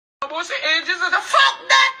boy say age is the fuck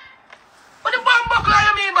that. What the bomb buckler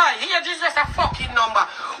you mean by? Age is just a fucking number.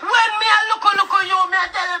 When me I look at you, me I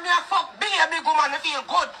tell you me I fuck be a big woman, I feel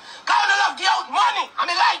good. Cause I love give out money, I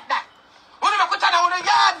mean like that. When I put on the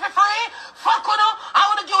yard for free, fuck you know, I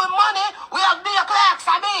want to give you money, we have be a clerks,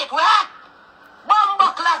 I mean, we have bomb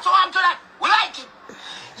buckler, so I'm to that, we like it.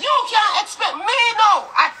 You can't expect me now,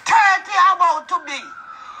 at 30 I'm about to be.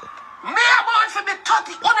 Me about to be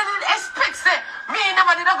 30, only did expect say, me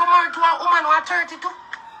never did I go married to a woman who are 32.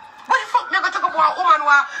 What the fuck me go talk about a woman who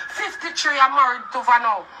are 53 and married to for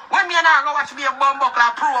now? When me and I go watch me a bomb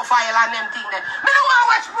buckler profile and them thing there. Me don't want to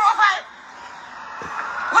watch profile.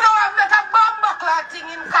 We don't have like a bomb buckler thing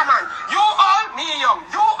in common. You all, me young.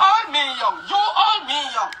 You all, me young. You all, me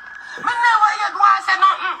young. Me never yet want to say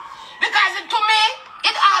nothing. Because to me,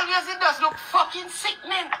 it does look fucking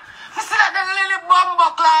sickening. You see that the little bomb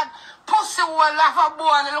buckler pussy hole of a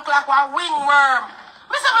boy and it look like a wingworm.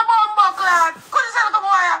 Me say my bomb buckler, could you say look a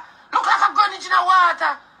boy? Look like a gun in the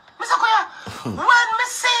water. Me say, when me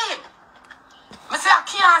see it, me say I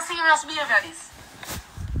can't serious behavior this.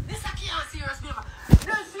 This I can't serious behavior.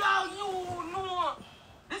 This is how you know.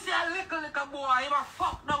 This is a little boy. He must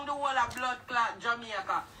fuck down the whole of blood clot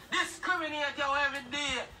Jamaica. Discriminate you every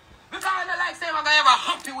day. Because I don't like saying I'm going to ever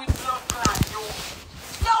happy with blood clot, yo.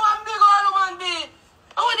 Yo, I'm big old woman day.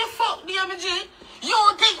 And what the fuck, DMG? You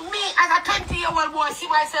think me as a 20-year-old boy see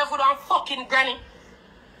myself with a fucking granny?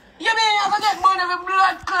 You mean I'm going to get born every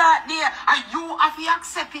blood clot there and you have to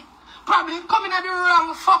accept it? Probably coming at the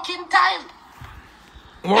wrong fucking time.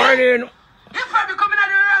 Morning. You probably coming at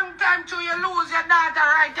the wrong time to you lose your daughter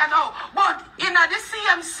right now. But in the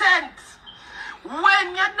same sense,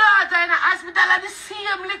 when your daughter in the hospital at the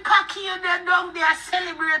same cocky you there down there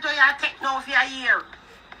celebrate or you take now for a year.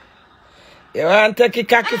 You want to take a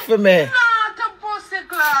cocky for me? No, to pussy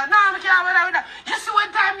claw. No, I can't with that. You see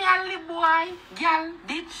one time me a little boy, girl,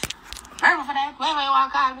 ditch. Remember for that? Whatever you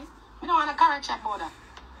want to call me. I don't want to carry chat about that.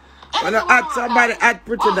 When I ask somebody at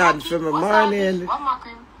pretty dance for me morning. One more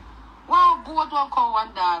cream. One goat, one cow,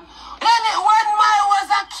 one dog. Then when I was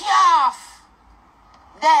a calf,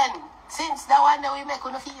 then, since the one that we make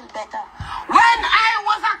you feel better. When I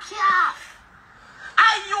was a calf,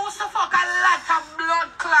 I used to fuck a lot of blood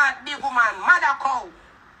clot big woman, mother cow.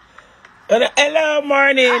 Hello,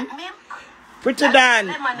 morning. Pretty Dan,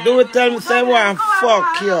 do it tell me say one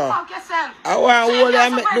fuck you. I want all I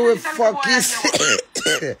make do it fuck you.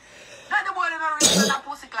 Let the boy in the reason that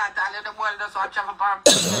pussy clot and let the boy just watch have a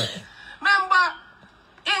remember,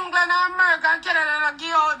 England and America and Canada don't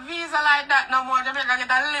give out visa like that no more. Jamaica get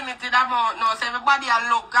a limited amount now. So everybody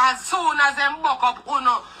will look. As soon as them buck up,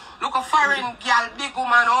 look a foreign girl, big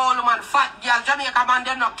woman, old woman, fat girl, Jamaica man,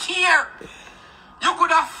 they don't care. You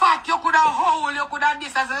could have fat, you could have whole, you could have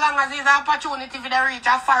this, as long as there's an opportunity for the reach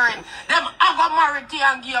a foreign. Them have a married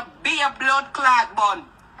and give be a blood clot bun.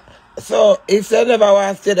 So, if you never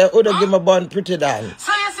want to stay there, would you give me bun Pretty Dan?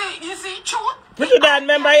 So you see, truth? Pretty Dan,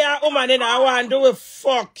 remember your woman and I want to do it,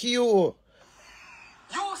 fuck you.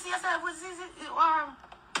 You see yourself with what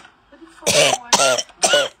the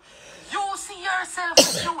fuck, you see yourself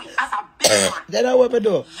with you as a big man. Then I want me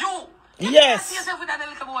do. You yes. see yourself with that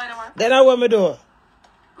little boy, man. Then I want me do.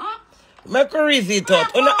 Make a reason it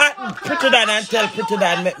out. Pretty Dan and tell Pretty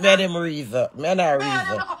Dan make me them reason. Me not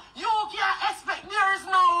reason. You can't expect there is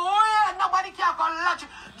no way nobody can go latch you.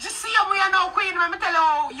 Just see him we are now queen. Let me tell you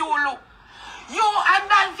how you look. You and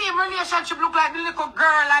that same relationship look like the little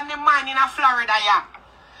girl and the man in Florida, yeah.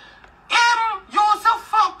 Him used to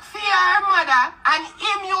fuck for your mother and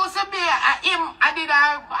him used to be I did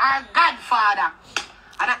a godfather.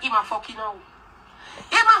 And him a fucking now.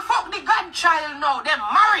 Him a fuck the godchild now. They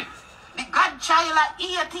married. The godchild at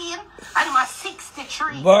 18 and him a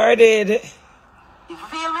 63. Boarded. You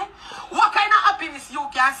feel me? What kind of happiness you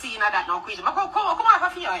can see in that now, Queen? Come on, for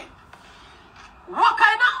fear. What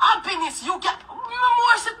kind of happiness you can...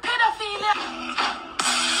 More is pedophilia.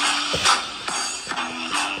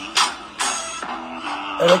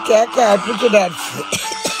 I can't put that.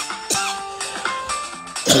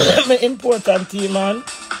 I'm an important team, man.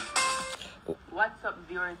 What's up,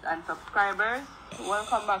 viewers and subscribers?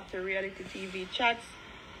 Welcome back to Reality TV Chats.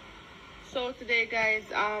 So today, guys,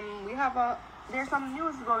 we have there's some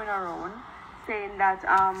news going around saying that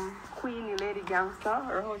Queen Lady Gangsta,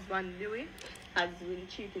 her husband Louis, has been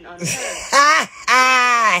cheating on her.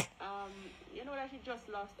 You know that she just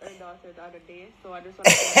lost her daughter the other day, so I just want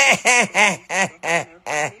to say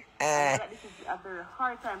that this is a very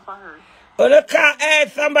hard time for her. Oh, look, hey,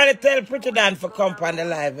 somebody tell Pretty Dan for come on the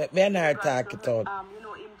live. Me and her talk it out. You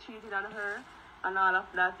know, him cheating on her and all of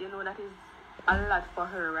that, you know, that is a lot for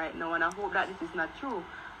her right now, and I hope that this is not true.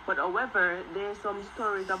 But however, there's some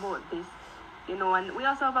stories about this, you know, and we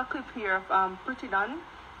also have a clip here of Pretty Don.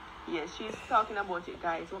 Yes, she's talking about it,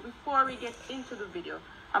 guys. But before we get into the video,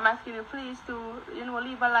 I'm asking you please to, you know,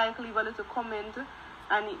 leave a like, leave a little comment,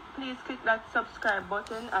 and please click that subscribe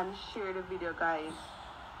button and share the video, guys.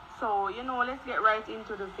 So, you know, let's get right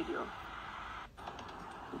into the video.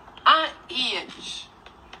 At age,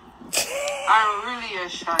 I'm really a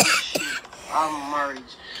shy shit on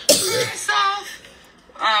marriage. So,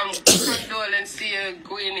 condolence to you,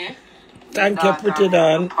 Queenie. Thank you, Pretty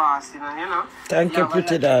Don. You know. Thank you,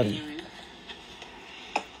 Pretty Don.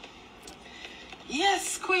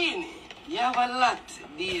 Yes, Queenie. You have a lot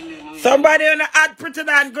dealing with. Somebody on the add Pretty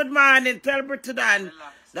Don, good morning. Tell Pretty Don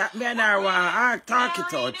that me and her want to talk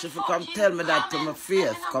it out. If you come tell me that to my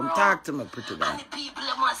face, come talk to me, Pretty Don. And the people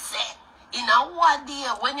must say, in a one day,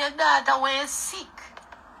 when your daughter was sick,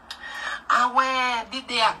 and when did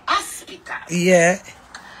they hospital? Yeah.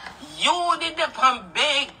 You did them on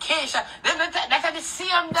vacation. That's the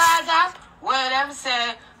same daughter where them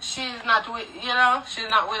say she's not with, you know, she's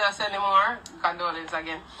not with us anymore. Condolence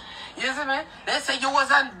again. You see me? They say you was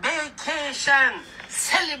on vacation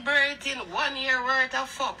celebrating 1 year worth of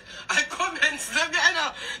fuck. I comments them, you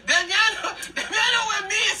know. Then you know when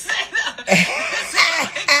me say that.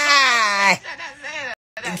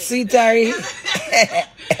 See, Terry. They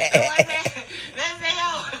say,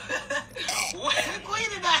 yo,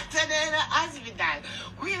 Queen Doctor in the hospital.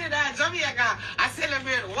 Queen of Jamaica, I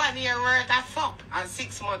celebrate 1 year worth of fuck and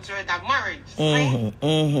 6 months worth of marriage.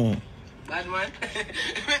 Bad man.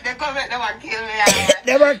 They come at them and kill me.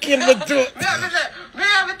 They were killed me too. Me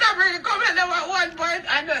have a top really come at them at one point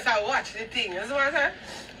and just I watch the thing. You see what I'm saying?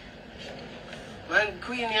 When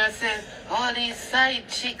Queen here says, all these side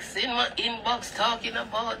chicks in my inbox talking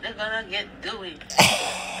about they're gonna get Dewey.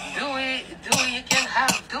 Dewey, you can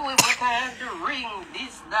have Dewey, but I have to ring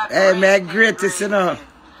this, that. Hey, man, greatest, you know.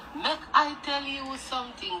 Make I tell you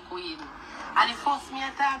something, Queen. And it forced me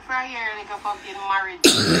a time for a year like a fucking marriage.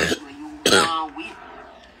 You want with.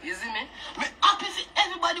 You see me? Me happy for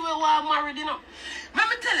everybody who want married, you know. Let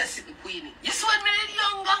me tell you something, Queen. You see when me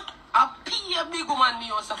younger, I pee a big woman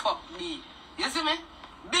me also fuck me. You see me?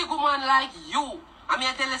 Big woman like you. I mean,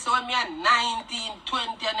 I tell you, so when me are 19,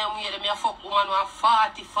 20, and then we me a fuck woman who are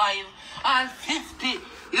 45 and 50.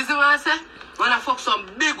 You see what I say? When I fuck some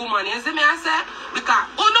big woman, you see me I say? Because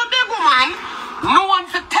no big woman, no one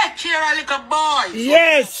to take care of little boys.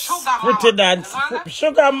 Yes, Pretty Don.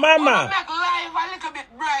 Sugar mama. Make life a little bit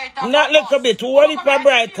brighter. Not little bit, one little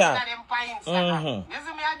brighter. You see me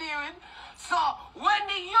I deal with? So, when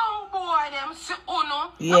the young boy them see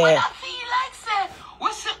Uno, yeah. I feel like say,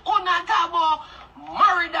 we see Uno talk about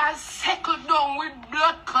married and settled down with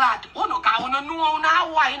blood clot. Uno, because Uno know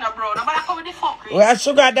Uno wine, bro. Nobody come with the fuckery. Where's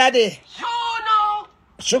Sugar Daddy? You know.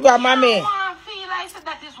 Sugar Mommy. You know, feel like say,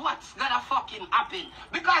 that is what's gonna fucking happen.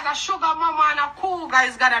 Because a sugar mama and a cougar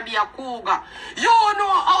is gonna be a cougar. You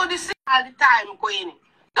know how this is all the time, Queenie.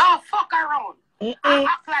 Don't fuck around.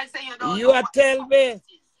 Act like say you don't. You are tell me.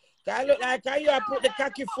 I look like how you put the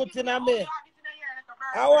cocky foot in me.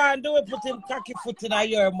 I want to do it, put him cocky foot in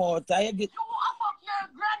your mouth. I get. You fuck your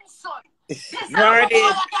grandson. This is your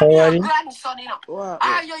grandson, you know. Or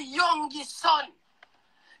your youngest son.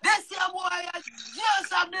 This your boy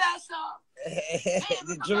just a blesser.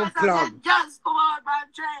 The Jew plum. Just come out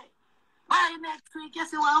and try. By next week, you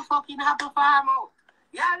see what fucking happen for him out.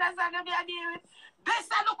 You understand what I deal with? This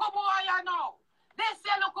a look boy, you know. This a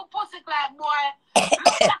look pussy clap boy.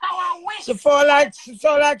 Look like I wish. She feel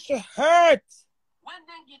like she hurt. When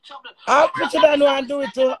they get trouble. I'll put it on and do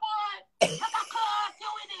it too. Look a clot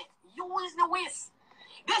you with it. You is the whisk.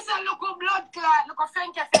 This a look blood clot. Look a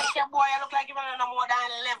funky boy. I look like you're no more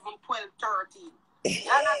than 11, 12, 13.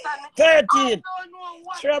 You understand me? 13.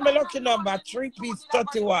 Sure, I'm a lucky number. 3 piece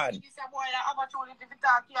 31. This a boy that opportunity to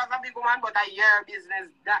talk to you as a big woman, but a year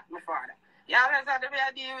business that my father. You understand the way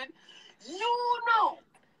I deal with? You know,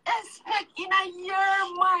 expect in a year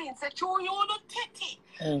mind, say, show you the titty.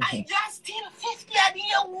 And just still 50 a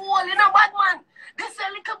year old, you know, bad man. This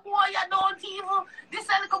a little boy you don't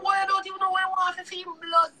even know where you want to see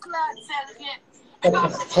blood clot cells yet.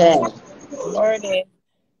 Morning.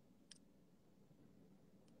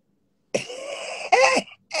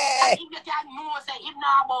 If you can know, say, if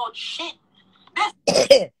not about shit.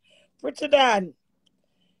 Pretty Don.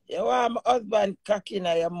 You want my husband cocky in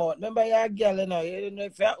your mouth. Remember your girl, you know, you don't know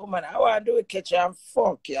if you're a woman. I want to do it catch you and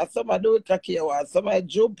fuck you. Somebody do it cocky you want. Somebody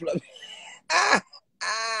jump me.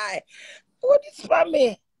 What is for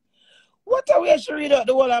me? What a way she read out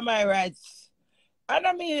the whole of my rights. And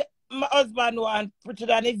I mean, my husband want Pretty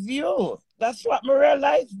Don is you. That's what I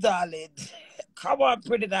realized, darling. Come on,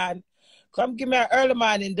 pretty Dan. Come give me an early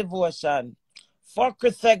morning devotion.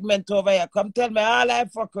 Fucker segment over here. Come tell me all I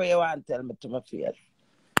fucker you want to tell me to my face.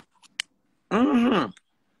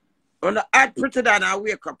 When I add pretty Dan, I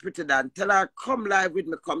wake up pretty Dan. Tell her come live with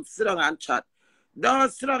me. Come sit down and chat.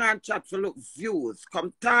 Don't sit down and chat for look views.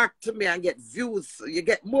 Come talk to me and get views. You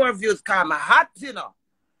get more views because I'm hot, you know.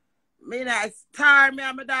 Me I star me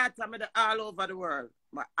and my daughter me all over the world.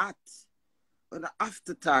 My hot. When I have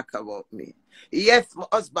to talk about me. Yes, my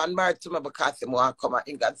husband married to me because he want to come in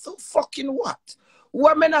England. So fucking what?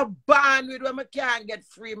 What me not born with when I can't get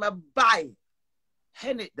free, me buy.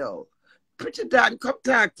 Hen it though. Pretty Dan, come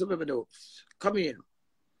talk to me, though. Come in.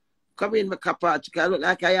 Come in, my capach. I look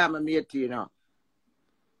like I am a mate, you know.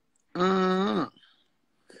 The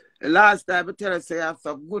last time I tell you, say I have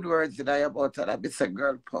some good words that I about her. That is a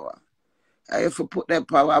girl power. I have to put that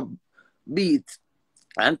power beat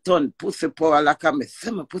and turn pussy power like I'm a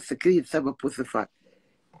summer pussy clean, summer pussy fat.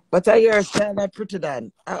 But I hear saying that Pretty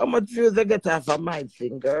Dan. How much views I get off of my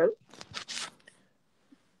thing, girl?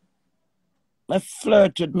 I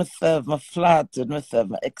flirt with myself, I flirt with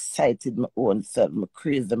myself, I excited my own self, I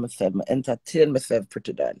crazy myself, I entertain myself,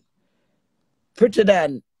 Pretty Dan. Pretty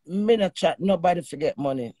Dan, me not chat nobody forget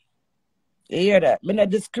money. You hear that? Me not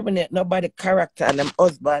discriminate nobody character and them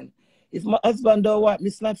husband. If my husband don't want me,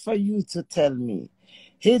 it's not for you to tell me.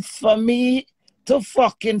 It's for me to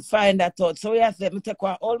fucking find that out. So you say, me take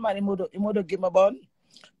one old man, he would give me a bun.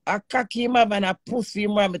 I cocky him up and I pussy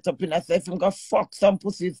him ram it up in. I say, if I'm going to fuck some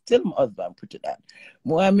pussy, still my husband, Pretty Dan.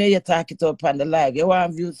 More me you talk it up on the leg. You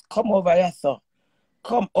want views? Come over here, sir.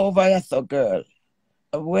 Come over here, sir, girl.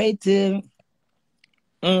 I'm waiting.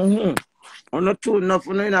 I'm not too enough.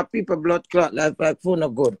 I'm not people blood clot like for no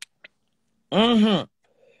good.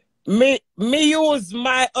 Me use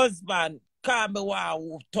my husband. Call me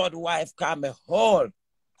one third wife, call me whole.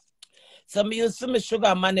 So me use some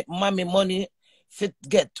sugar mommy money fit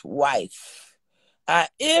get wife.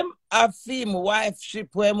 Him a film wife ship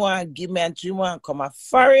when want give me and she want come a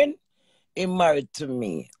foreign, he married to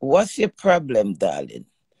me. What's your problem, darling?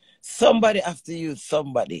 Somebody have to use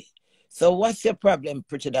somebody. So what's your problem,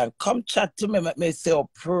 Pretty Dan? Come chat to me, make me say how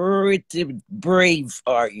pretty brave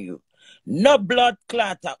are you. No blood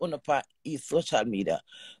clot on social media.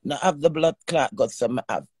 Now have the blood clot got some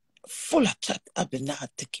have full of chat. I've been now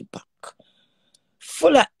take it back.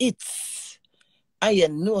 Full of hits. And you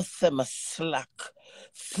know some slack.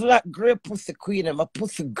 Slack grey pussy queen and my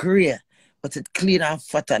pussy grey. But it clean and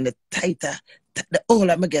fat and the tighter. The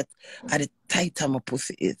all I'm get and the tighter my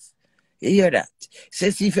pussy is. You hear that?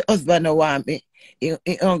 So see if your husband don't want me, he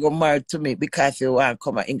don't go married to me because he want to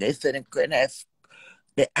come in English. So then go in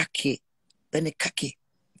the aki. Then the kaki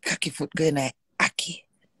foot go in there, aki.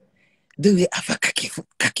 Do we have a kaki foot?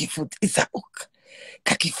 Kaki foot is a hook.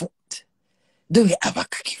 Kaki foot. Do we have a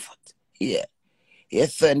kaki foot? Yeah.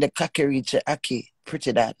 Yes, so and the kaki reach a aki.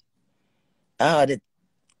 Pretty Dan.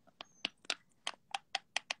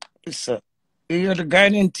 So, you hear the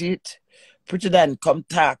gardening teeth? Pretty Dan, come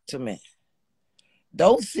talk to me.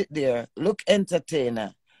 Don't sit there. Look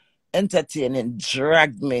entertaining,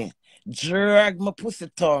 drag me. Drag my pussy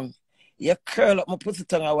tongue. You curl up my pussy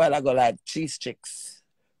tongue a while ago like cheese chicks.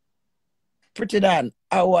 Pretty Dan,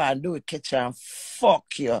 I want to do it, catch and fuck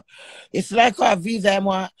you. It's like a visa,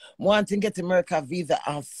 I want to get America visa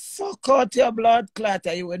and fuck out your blood clot,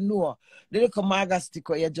 you will know. The little maga stick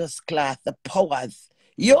where you just class, the powers.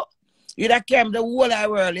 You that came the whole of the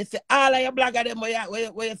world. You see all of your blogger them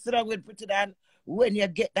where you sit down with Pretty Dan when you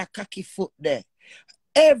get that cocky foot there.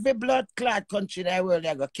 Every blood clot country in the world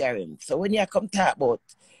you go carry him. So when you come talk about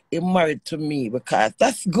him married to me, because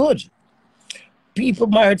that's good. People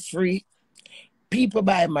married free. People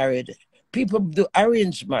buy married. People do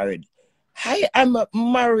arrange married. I am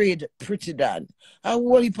married, Pretty Dan. I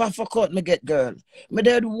whole heap of fuck out me get girl. Me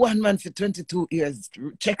did one man for 22 years.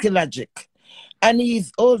 Check the logic. And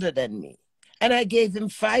he's older than me. And I gave him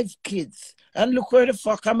 5 kids. And look where the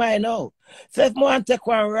fuck am I now? So if I want to take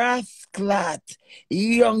one rascal,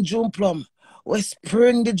 young June Plum, will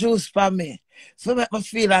spring the juice for me. So make me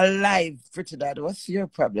feel alive, Pretty Dan. What's your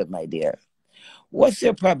problem, my dear? What's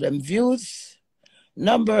your problem? Views,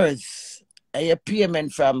 numbers, and your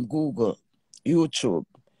payment from Google, YouTube.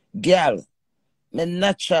 Girl, my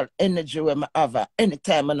natural energy when I have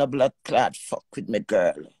anytime I'm a blood clot, fuck with me,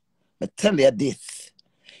 girl. I tell you this.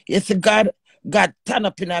 You see, God turn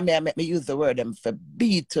up in me and make me use the word them for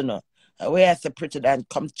be to know. Where I say, Pretty Dan,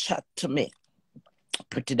 come chat to me.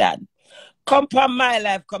 Pretty Dan. Come from my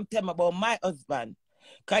life, come tell me about my husband.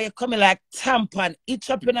 Because you coming like tampon, each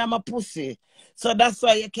up in my pussy. So that's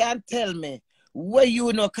why you can't tell me where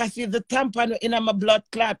you know, because he's the tampon in my blood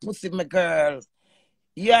clot pussy, my girl.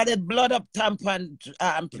 You had that blood up tampon,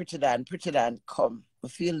 pretty Dan, come. I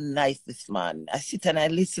feel nice this man. I sit and I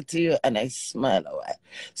listen to you and I smile away.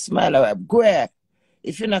 Smile away. Go ahead.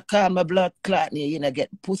 If you not call my blood clot, you not get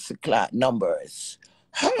pussy clot numbers.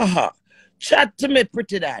 Ha ha. Chat to me,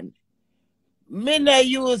 pretty Dan. Me not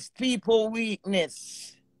use people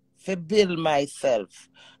weakness to build myself.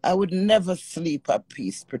 I would never sleep at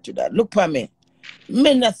peace, pretty Dan. Look for me.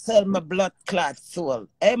 Me not sell my blood clot soul.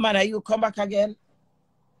 Hey man, are you come back again?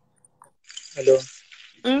 Hello.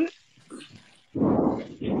 Hmm?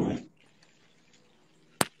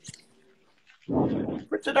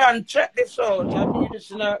 Pretty Dan, check this out. I need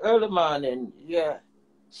this in the early morning. Yeah.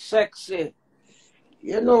 Sexy.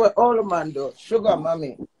 You know what all the man do? Sugar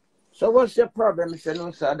mommy. So what's your problem if you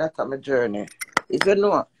know sir, that's my journey? If you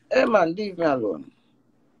know, hey man, leave me alone.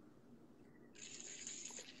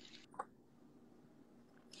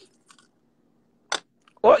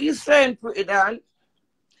 What you saying, pretty Dan?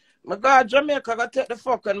 My God, Jamaica got take the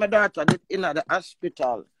fuck and my daughter in the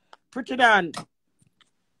hospital. Pretty Dan,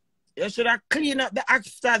 you should have cleaned up the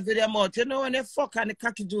extras with your mouth. You know when you fuck and the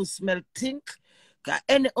cocky juice smell stink? Because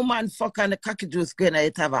any woman fuck and the cocky juice going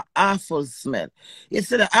it have an awful smell. You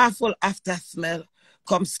see the awful after smell?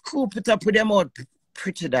 Come scoop it up with your mouth,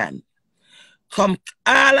 pretty Dan. Come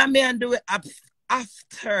all of me and do it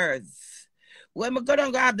afters. When we go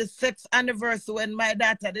down go have the 6th anniversary when my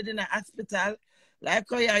daughter did in the hospital, like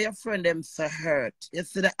how your friend them so hurt. You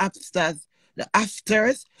see the upstairs, the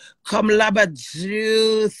afters, come laba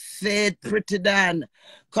juice it, pretty Dan.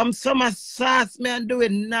 Come summer sauce me and do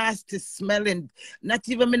it nasty smelling. Not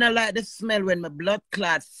even me not like the smell when my blood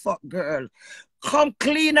clot fuck girl. Come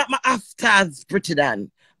clean up my afters, pretty Dan.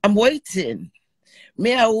 I'm waiting.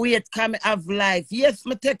 Me I wait, can me have life. Yes,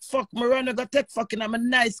 me take fuck, me run, I go take fucking, I'm a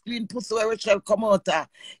nice clean pussy where it shall come out.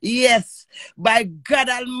 Yes, by God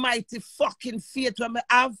almighty fucking faith when me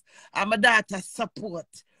have, and my daughter support.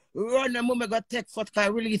 Run the moment go take fuck,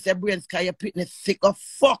 can release your brains, cause your pitney sick. Go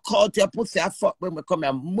fuck out your pussy, I fuck when we come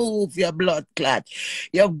and move your blood clot.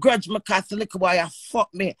 You grudge me cause the little boy, you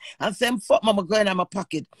fuck me. And say, fuck me, I'm going in my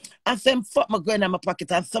pocket. And say, fuck me, going in my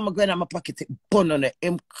pocket. And some going in my pocket, bun on it,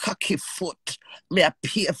 him cocky foot. Me a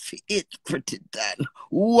pay for it, pretty Dan.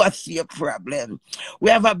 What's your problem? We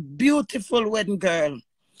have a beautiful wedding girl.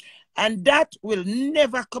 And that will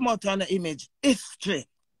never come out on the image. History.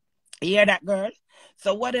 You hear that, girl?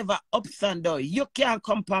 So whatever ups and downs, you can't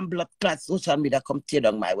come on blood clot social media come tear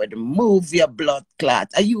down my wedding. Move your blood clot.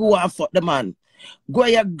 And you want to fuck the man. Go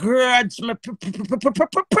your grudge me prep.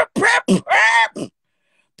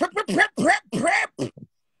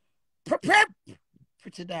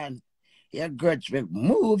 Pretty Dan. Your grudge me.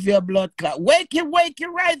 Move your blood clot. Wake you,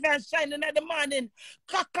 rise and shine in the morning.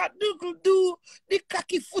 Cock-a-doodle do. The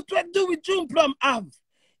cocky foot what do with June Plum have.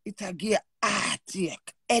 It a get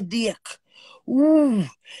heartache, headache. Ooh,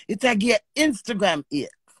 it a get Instagram ache.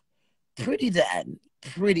 Pretty Dan,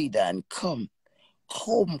 come.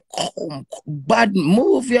 Bad,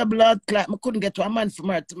 move your blood clot. I couldn't get to a man from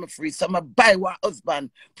her to me free, so I buy one husband.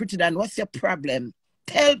 Pretty Dan, what's your problem?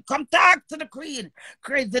 Come talk to the queen.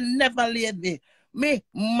 Crazy never leave me. Me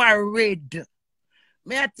married.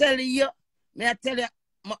 May I tell you,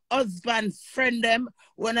 my husband friend them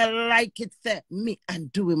when I like it say me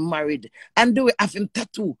and do him married. And do it have him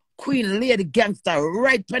tattoo. Queen Lady Gangsta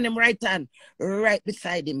right on him right hand. Right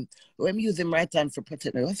beside him. When use him right hand for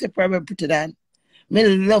protect me. What's your problem, pretty Dan? Me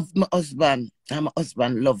love my husband. And my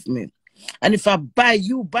husband love me. And if I buy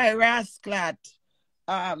you, buy rascal.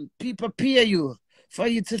 People pay you for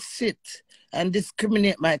you to sit and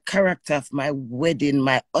discriminate my character of my wedding,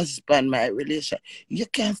 my husband, my relation. You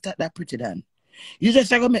can't start that, pretty Dan. You just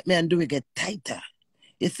going to make me and do it get tighter.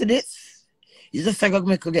 You see this? You just going to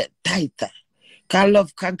make it get tighter. Because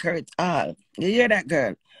love conquer it all. You hear that,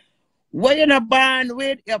 girl? What you not born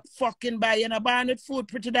with, you fucking buy. You not born with food,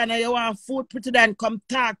 pretty Dan, and you want food, pretty Dan, come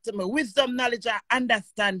talk to me. Wisdom, knowledge, and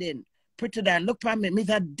understanding. Pretty Dan, look for me. Me's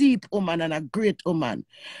a deep woman and a great woman.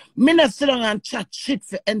 Me not sit down and chat shit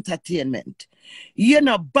for entertainment. You're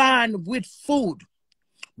not born with food,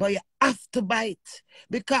 but you have to buy it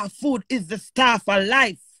because food is the star for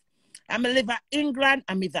life. I'm a live in England,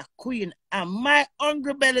 I'm a queen, and my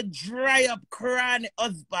hungry belly dry up crying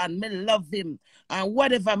husband, me love him. And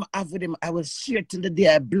whatever I'm have with him, I will share till the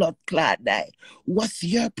day I blood clot die. What's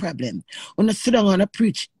your problem? When I sit down and I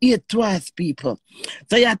preach 8 twice, people.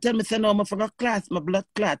 So you tell me, say, no, I forgot class my blood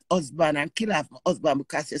clot husband and kill off my husband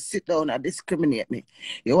because you sit down and discriminate me.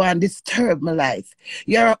 You want to disturb my life.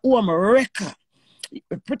 You're a home wrecker.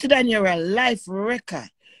 Pretty Dan, you're a life wrecker.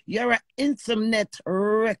 You're an internet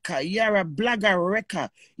wrecker. You're a blogger wrecker.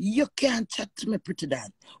 You can't chat to me, pretty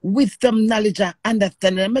dad. Wisdom, knowledge, and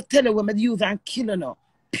understanding. Let me tell you what I use and kill you now.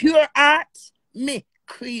 Pure art, me,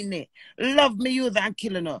 Queenie. Love me, use and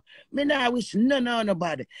kill you now. Me now wish none on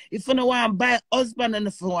nobody. If you don't want to buy husband and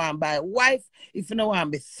if you want to buy wife, if you don't want to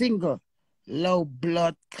be single, low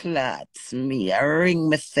blood clots, me. A ring,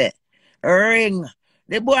 me say. Ring.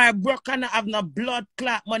 The boy broke and I have no blood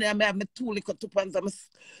clot money. I have my 2 little tuppence. I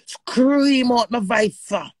scream out my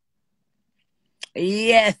voice.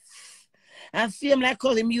 Yes. And see him like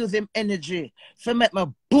how him use him energy. So make me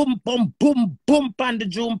boom, boom, boom, boom on the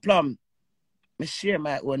June plum. I share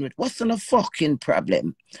my own with. What's the fucking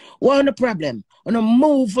problem? What the problem? On a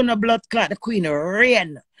move on a blood clot, the queen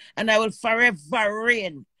reign. And I will forever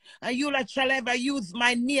reign. And you like shall ever use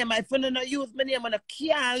my name. If you don't use my name, I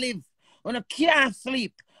can't live. I can't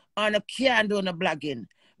sleep. And I can't do no blogging.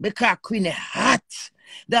 Because queen is hot.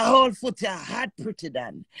 The whole foot is hot, pretty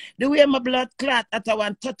done. The way my blood clot at a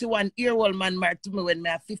 131-year-old man married to me when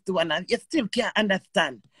I 51, and you still can't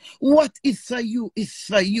understand. What is for you is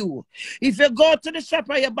for you. If you go to the shop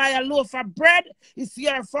and you buy a loaf of bread, it's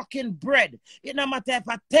your fucking bread. It no matter if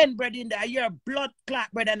a 10 bread in there, you're blood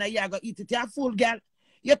clot bread and you're going to eat it. You're a fool, girl.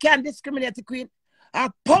 You can't discriminate the queen.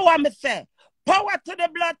 Power, me say. Power to the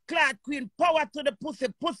blood clot queen. Power to the pussy.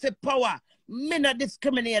 Pussy power. Me not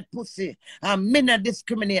discriminate pussy. And me not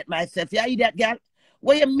discriminate myself. You hear that, girl?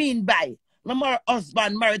 What you mean by? My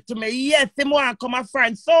husband married to me. Yes, he want to come a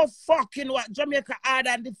friend. So fucking what? Jamaica hard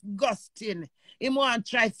and disgusting. He want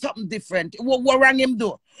to try something different. What wrong him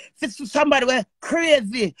do? If it's somebody who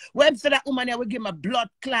crazy. When say that woman here will give him a blood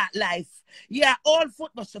clot life. Yeah, all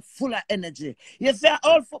footballers are full of energy. You say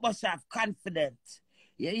all footballers have confidence.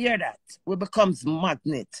 You hear that? We becomes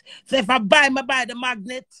magnet. So if I buy the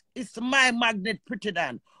magnet, it's my magnet, pretty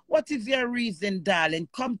than. What is your reason, darling?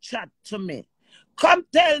 Come chat to me. Come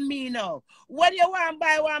tell me now. When you want to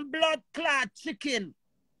buy one blood clot chicken,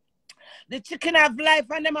 the chicken have life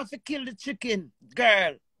and them have to kill the chicken,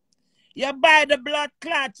 girl. You buy the blood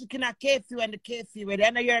clot chicken at KFC and the KFC with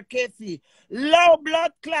and you're KFC. Low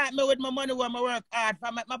blood clot me with my money when I work hard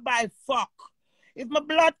for my buy fuck. If my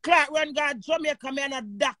blood clot run God Jamaica, me and a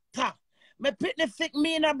doctor. My pitney sick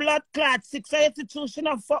me in a blood clot sick. So institution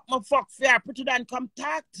of fuck my fuck fair. Pretty Dan, come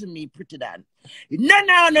talk to me, pretty Dan.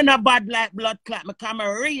 No bad like blood clot. Me come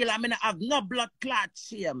real. I mean I have no blood clot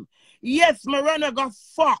shame. Yes, my runner go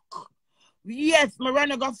fuck. Yes, my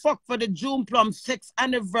runner go fuck for the June plum 6th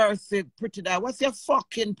anniversary, pretty Dan. What's your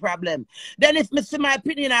fucking problem? Then if me see my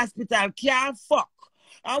pitney in hospital, can't fuck.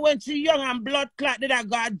 And when she young and blood clot, did I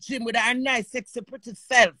go to gym with her nice, sexy, pretty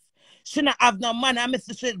self. She not have no money. I miss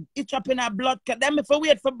she itch up in her blood clot. Then if I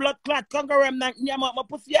wait for blood clot, can't go around and nyam up my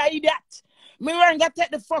pussy, you idiot. Me run go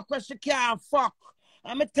take the fuck where she can't fuck.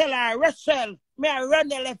 And me tell her, Rachel, me I run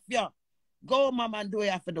the left you. Go, mama, and do what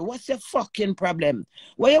you have to do. What's your fucking problem?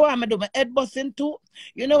 What you want me to do? My head busting too?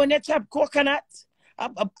 You know when you chop coconut?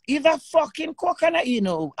 Either fucking coconut, you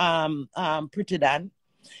know, pretty Dan.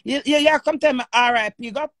 You come tell me RIP.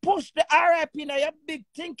 You got push the RIP now, your big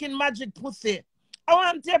thinking magic pussy. I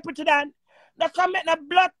want to tell you, pretty Dan. Now come make the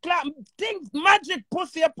blood clot. Think magic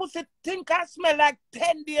pussy. Your pussy think and smell like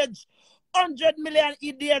 10 days, 100 million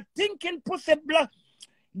idiot. Thinking pussy blood.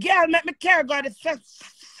 Girl, make me care God. I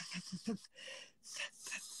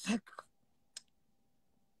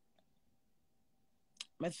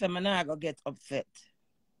say, I'm not going to get upset.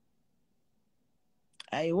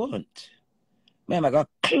 I won't. Man, I got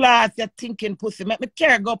class your thinking pussy. Make me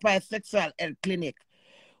care go by a sexual health clinic.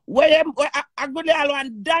 Where I go there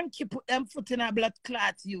and donkey put them foot in a blood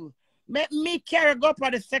clot you. Make me care go by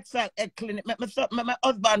the sexual health clinic. Make my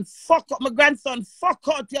husband fuck up my grandson, fuck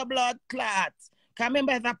out your blood clot. Cause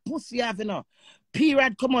remember it's a pussy you have, you know.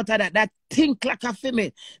 Period come out of that think like a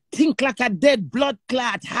female, think like a dead blood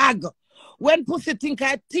clot hag. When pussy think,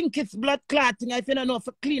 I think it's blood clotting. If you don't know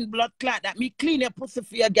for clean blood clot, that me clean your pussy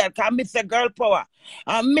for your girl. Cause I miss a girl power.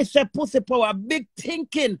 I miss a pussy power. Big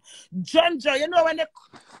thinking. Ginger, you know when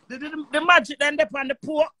the magic end up on the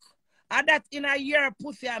pork? And that in a year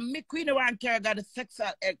pussy and me queen one carry got the sexual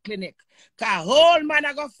health clinic. Cause whole man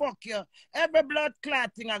I go fuck you. Every blood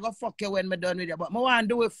clotting I go fuck you when me done with you. But me want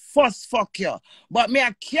to do it first fuck you. But me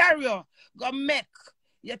I carry you. Go make.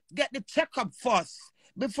 You get the checkup first.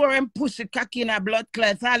 Before him push the cocky in a blood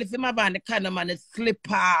clot, all if him have on the condom and it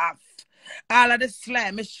slip off. All of the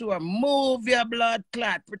slime, me sure. Move your blood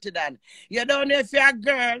clot, pretty Dan. You don't know if you're a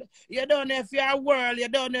girl, you don't know if you're a whirl, you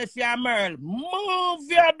don't know if you're a merle. Move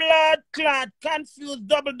your blood clot. Confused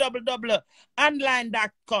double.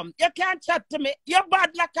 Online.com. You can't chat to me. You're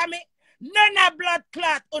bad like me. None of blood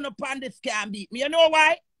clot on upon this can beat me. You know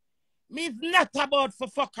why? Me is not about for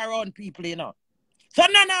fuck around people, you know. So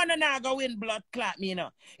no, go win blood clot me, you know.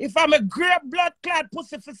 If I'm a great blood clot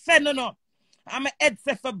pussy for send, no. I'm a head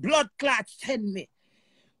say for blood clot send me.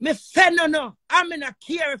 Me send no. I'm in a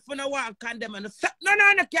care if you no want condemn. No,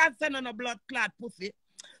 can't send no blood clot pussy.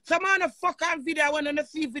 Some on a fucking video when I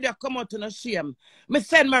see video come out to no shame. Me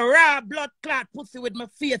send my raw blood clot pussy with my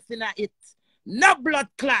face in it. No blood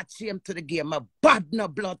clot shame to the game. My bad no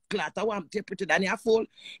blood clot. I want to pretty than you fool.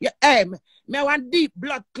 You me I want deep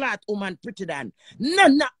blood clot woman pretty than.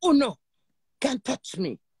 No, uno can't touch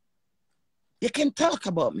me. You can talk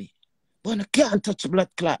about me. But you can't touch blood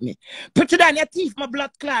clot me. Pretty than you thief my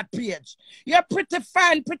blood clot page. You're pretty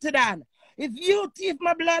fine, pretty than. If you thief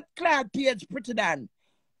my blood clot page, pretty than.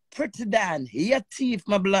 Pretty Dan, you thief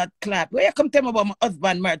my blood clot. Where you come tell me about my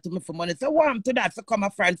husband married to me for money? So warm to that, so come my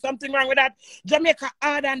friend. Something wrong with that? Jamaica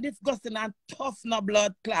hard and disgusting and tough no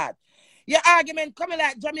blood clot. Your argument coming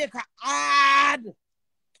like Jamaica hard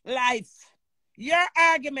life. Your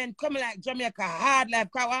argument coming like Jamaica hard life.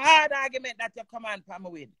 Because a hard argument that you come on for me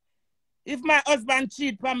with. If my husband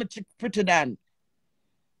cheat for me, pretty Dan.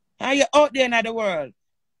 And you're out there in the world.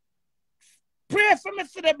 Pray for me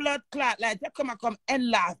for the blood clot, like you come and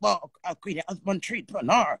laugh about a queen, your husband treat for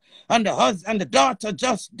her, and the husband and the daughter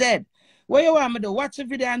just dead. What you want me to watch a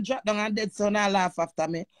video and drop down and dead so now laugh after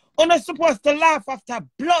me? You're not supposed to laugh after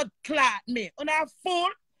blood clot me. You're not a fool.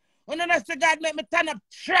 You're not say God make me turn up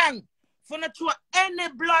strong. For not throw any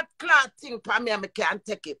blood clot thing for me and I can't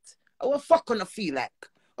take it. What the fuck gonna feel like?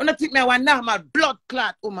 You don't think me want normal blood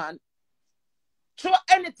clot woman? Throw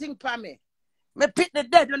anything for me. Me pick the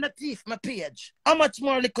dead on the teeth, my page. How much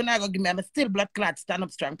more liquor I go give me? I'm still blood clot, stand up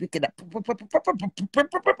strong, pick it up.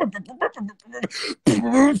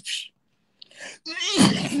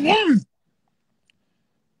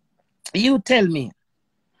 You tell me,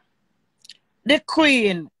 the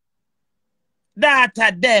queen,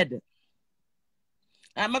 daughter dead.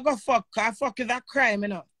 I'm going to fuck, because fuck is a crime, you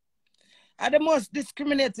know. And the most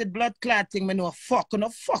discriminated blood clot thing, me know, fuck, no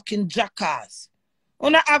fucking jackass. You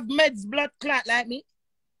don't have meds blood clot like me.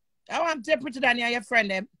 I want to put it on your friend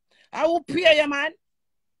them. I will pay you, man.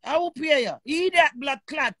 I will pay you. You eat that blood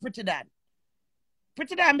clot, pretty dad.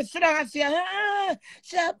 Pretty dad, me sit down and say,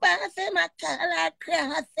 Shabba say my color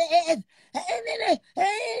crosses.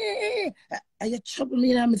 Are you trouble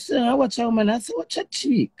me now? Me sit down and watch a woman. I say, watch your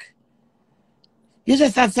cheek. You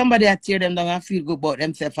just have somebody that tear them down and feel good about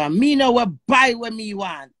themselves. And me know what buy what me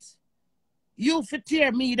want. You for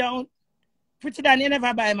tear me down. Pretty than you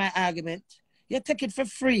never buy my argument. You take it for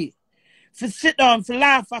free. For sit down, for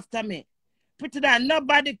laugh after me. Pretty than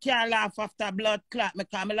nobody can laugh after blood clot. Me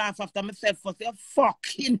can laugh after myself for you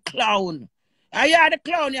fucking clown. Are you the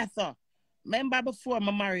clown, yes, sir? Remember before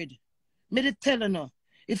I'm married, me did tell you,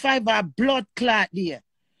 if I have a blood clot there,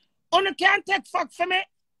 you can't take fuck for me.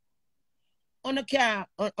 You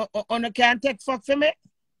can't take fuck for me.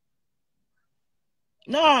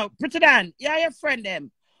 No, pretty than, you're your friend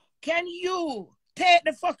them. Can you take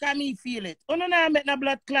the fuck of me feel it? You don't make no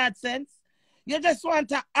blood clot sense. You just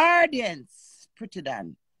want an audience, pretty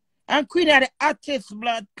than. And queen of the hottest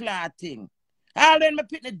blood clotting. All when my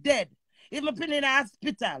pitney dead. If my pitney in a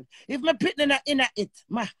hospital. If my pitney in it.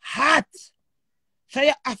 My heart. So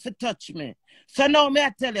you have to touch me. So now may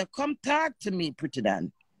I tell you, come talk to me, pretty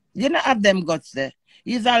than. You don't have them guts there.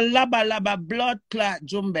 He's a laba blood clot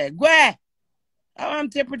jumbe. Go ahead. I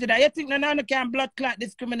want to pretty that. You think no can blood clot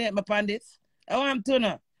discriminate me upon this? I want to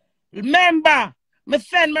know. Remember, me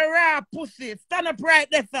send my raw pussy. Stand up right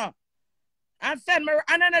there, sir. And send me,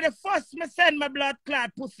 and then the first me send my blood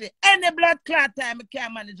clot pussy. Any blood clot time I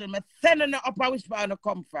can't manage me send on the upper which part I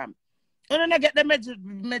come from. You don't get the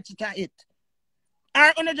message to it.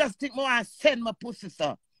 Or you just think me want to send my pussy,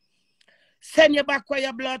 sir. Send you back where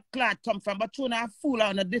your blood clot come from. But you not fool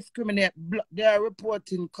or not discriminate. They are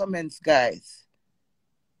reporting comments, guys.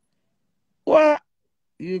 What?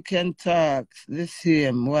 You can talk the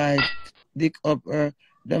same wife, dick up her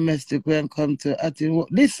domestic when come to acting.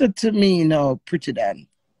 Listen to me now, pretty Dan.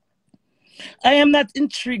 I am not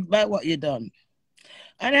intrigued by what you done.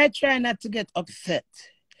 And I try not to get upset.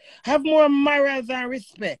 Have more morals and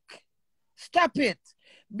respect. Stop it.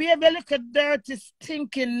 Be a little dirty,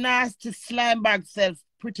 stinking, nasty, slime bag self,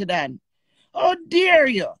 pretty Dan. How dare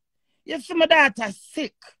you? You see my daughter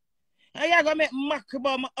sick. And you're going to make mock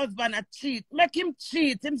about my husband and cheat. Make him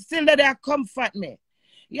cheat. Him still there comfort me.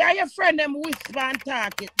 Yeah, your friend them whisper and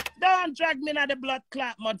talk it. Don't drag me in the blood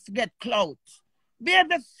clot mud to get clout. Be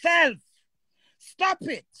yourself. Stop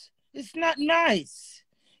it. It's not nice.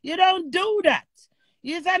 You don't do that.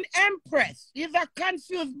 He's an empress. He's a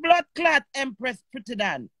confused blood clot empress, pretty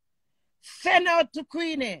Dan. Send out to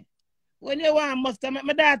Queenie. When you want, must make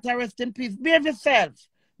my daughter rest in peace. Behave yourself.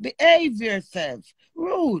 Behave yourself.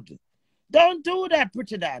 Rude. Don't do that,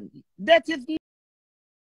 Pretty Dan. That is